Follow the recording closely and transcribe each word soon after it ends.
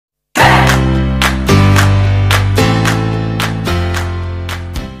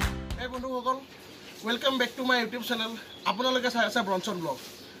Welcome back to my YouTube channel. আপোনালোকে চাই আছে ব্ৰনছন ব্লগ।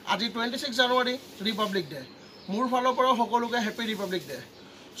 আজি 26 জানুৱাৰী ৰিপাব্লিক ডে। মোৰ ফালৰ পৰা সকলোকে হেপী ৰিপাব্লিক ডে।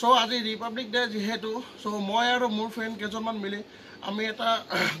 সো আজি ৰিপাব্লিক ডে যেহেতু সো মই আৰু মোৰ ফ্ৰেণ্ড কেইজনমান মিলি আমি এটা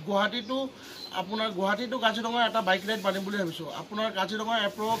গুৱাহাটী টু কাজিৰঙা এটা বাইক ৰাইড মাৰিম বুলি ভাবিছোঁ। আপোনাৰ কাজিৰঙা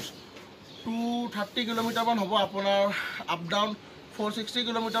এপ্ৰক্স 230 কিলোমিটাৰ মান হ'ব, আপোনাৰ আপ ডাউন 460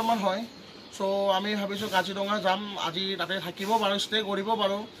 কিলোমিটাৰ মান হয়। সো আমি ভাবিছোঁ কাজিৰঙা যাম, আজি তাতে থাকিব পাৰোঁ, ষ্টে কৰিব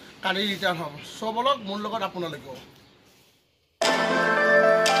পাৰোঁ, কালি ৰিটাৰ্ণ হ'ম। সো বলক মোৰ লগত আপোনালোকেও।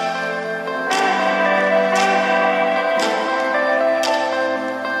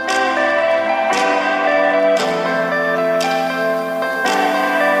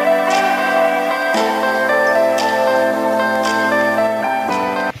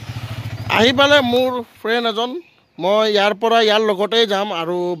 আহি পালে মোৰ ফ্ৰেণ্ড এজন, মই ইয়াৰ পৰা ইয়াৰ লগতেই যাম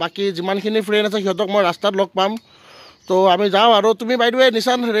আৰু বাকী যিমানখিনি ফ্ৰেণ্ড আছে সিহঁতক মই ৰাস্তাত লগ পাম। তো আমি যাওঁ আৰু তুমি বাইদেউ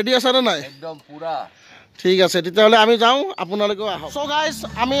নিশান ৰেডি আছানে নাই? একদম পুৰা ঠিক আছে, তেতিয়াহ'লে আমি যাওঁ, আপোনালোকেও আহক। চ' গাইজ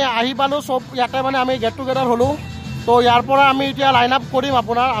আমি আহি পালোঁ, চব ইয়াতে মানে আমি গেট টুগেডাৰ হ'লোঁ। তো ইয়াৰ পৰা আমি এতিয়া লাইন আপ কৰিম,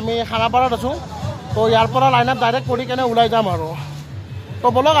 আপোনাৰ আমি খানাপাৰাত আছোঁ। তো ইয়াৰ পৰা লাইন আপ ডাইৰেক্ট কৰি কেনে ওলাই যাম আৰু। তো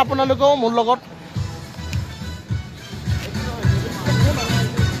বলক আপোনালোকেও মোৰ লগত।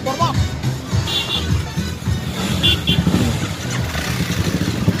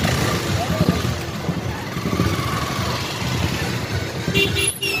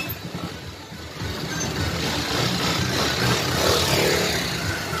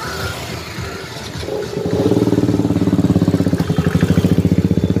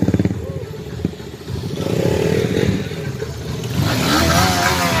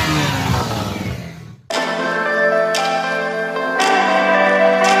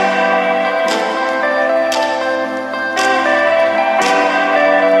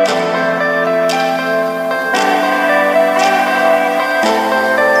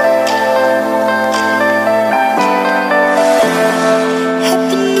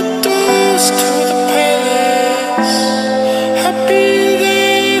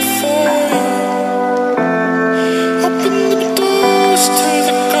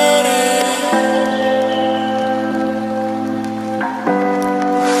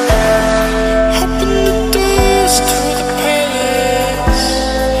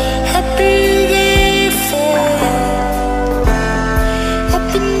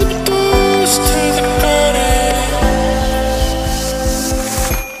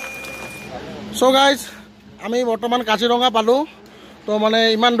 চ' গাইজ আমি বৰ্তমান কাজিৰঙা পালোঁ। তো মানে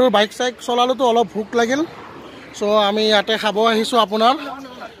ইমান দূৰ বাইক চাইক চলালোতো অলপ ভোক লাগিল। চ' আমি ইয়াতে খাব আহিছোঁ, আপোনাৰ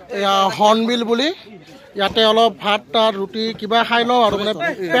এয়া হৰ্ণবিল বুলি। ইয়াতে অলপ ভাত তাত ৰুটি কিবা খাই লওঁ আৰু মানে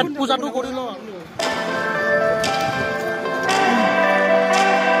পেট পূজাটো কৰি লওঁ আৰু।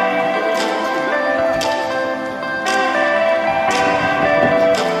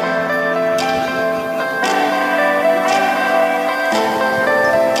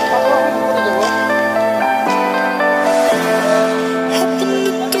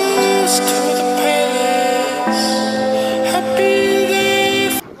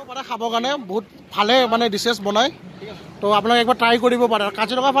 খাবৰ কাৰণে বহুত ভালে মানে ডিছেছ বনায়। তো আপোনালোকে একবাৰ ট্ৰাই কৰিব পাৰে,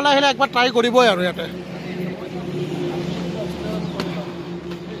 কাজিৰঙা ফালে আহিলে একবাৰ ট্ৰাই কৰিবই আৰু ইয়াতে।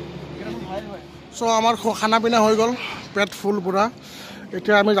 চ' আমাৰ খানা পিনা হৈ গ'ল, পেট ফুল পূৰা।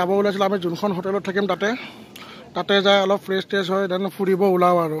 এতিয়া আমি যাব ওলাইছিলোঁ, আমি যোনখন হোটেলত থাকিম তাতে যাই অলপ ফ্ৰেছ ট্ৰেছ হয়, দেন ফুৰিব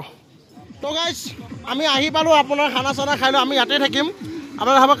ওলাওঁ আৰু। তো গাইজ আমি আহি পালোঁ, আপোনাৰ খানা চানা খাই লওঁ, আমি ইয়াতে থাকিম।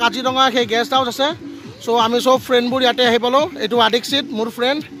 আপোনাৰ ভাবক কাজিৰঙা সেই গেষ্ট হাউচ আছে। চ' আমি চব ফ্ৰেণ্ডবোৰ ইয়াতে আহি পালোঁ। এইটো আদিক্ষিত মোৰ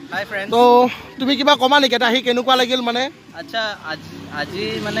ফ্ৰেণ্ড। হাই ফ্ৰেণ্ড। তো তুমি কিবা কমা নেকি এটা আহি কেনেকুৱা লাগিল মানে? আচ্ছা, আজি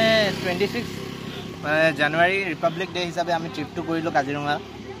মানে 26 জানুৱাৰী ৰিপাব্লিক ডে হিচাপে আমি ট্ৰিপটো কৰিলোঁ কাজিৰঙা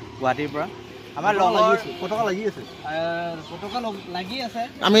গুৱাহাটীৰ পৰা। আমাৰ পতাকা লাগি আছে।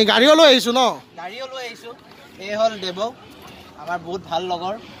 আমি গাড়ীও লৈ আহিছোঁ ন? গাড়ীও লৈ আহিছোঁ। এই হ'ল দেৱ, আমাৰ বহুত ভাল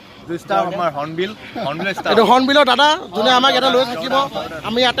লগৰ। এইটো হৰ্ণবিলৰ দাদা, যোনে আমাক ইয়াতে লৈ থাকিব।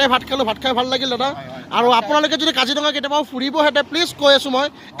 আমি ইয়াতে ভাত খালোঁ, ভাত খাই ভাল লাগিল দাদা। আৰু আপোনালোকে যদি কাজিৰঙা কেতিয়াবা ফুৰিব হেঁতে প্লিজ কৈ আছোঁ মই,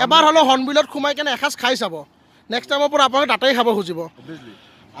 এবাৰ হ'লেও হৰ্ণবিলত সোমাই কেনে এসাঁজ খাই চাব। নেক্সট টাইমৰ পৰা আপোনালোকে তাতেই খাব খুজিব।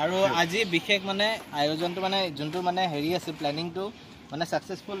 আৰু আজি বিশেষ মানে আয়োজনটো মানে যোনটো মানে হেৰি আছিল, প্লেনিংটো মানে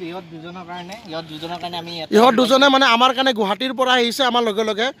ছাকচেছফুল ইহঁত দুজনৰ কাৰণে আমি ইহঁত দুজনে মানে আমাৰ কাৰণে গুৱাহাটীৰ পৰা আহিছে, আমাৰ লগে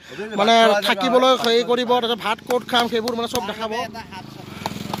লগে মানে থাকিবলৈ হেৰি কৰিব, তাৰপিছত ভাত ক'ত খাম সেইবোৰ মানে চব দেখাব,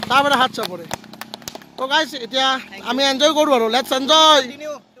 তাৰপৰা হাত চাপৰে। তো গাইজ এতিয়া আমি এনজয় কৰোঁ আৰু, লেটছ এনজয়।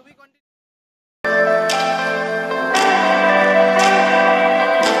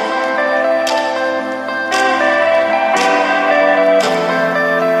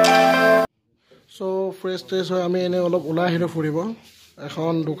 ফ্ৰেছ ট্ৰেছ হয় আমি এনেই অলপ ওলাই আহিলোঁ ফুৰিব।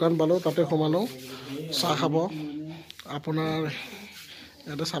 এখন দোকান পালোঁ, তাতে সোমালোঁ, চাহ খাব। আপোনাৰ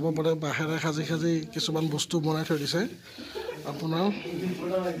ইয়াতে চাব পাৰে বাঁহেৰে সাজি সাজি কিছুমান বস্তু বনাই থৈ দিছে আপোনাৰ